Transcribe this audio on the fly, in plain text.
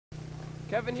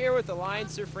Kevin here with the Line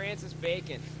Sir Francis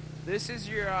Bacon. This is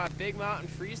your big mountain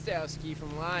freestyle ski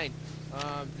from Line.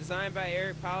 Designed by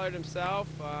Eric Pollard himself.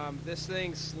 This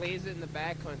thing slays it in the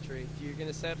backcountry. If you're going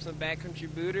to set up some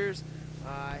backcountry booters,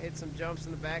 hit some jumps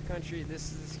in the backcountry,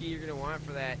 this is the ski you're going to want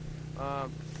for that.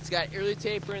 It's got early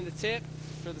taper in the tip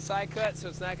for the side cut, so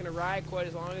it's not going to ride quite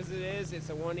as long as it is. It's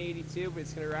a 182, but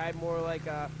it's going to ride more like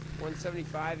a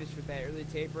 175-ish with that early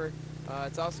taper.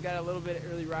 It's also got a little bit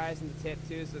of early rise in the tip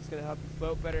too, so it's going to help you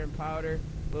float better in powder,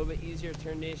 a little bit easier to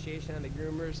turn initiation on the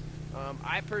groomers.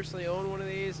 I personally own one of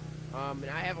these, and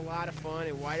I have a lot of fun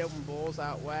in wide open bowls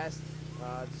out west,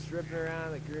 just ripping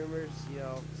around the groomers, you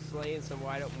know, slaying some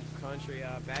wide open country,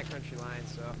 backcountry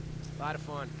lines, so a lot of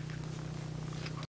fun.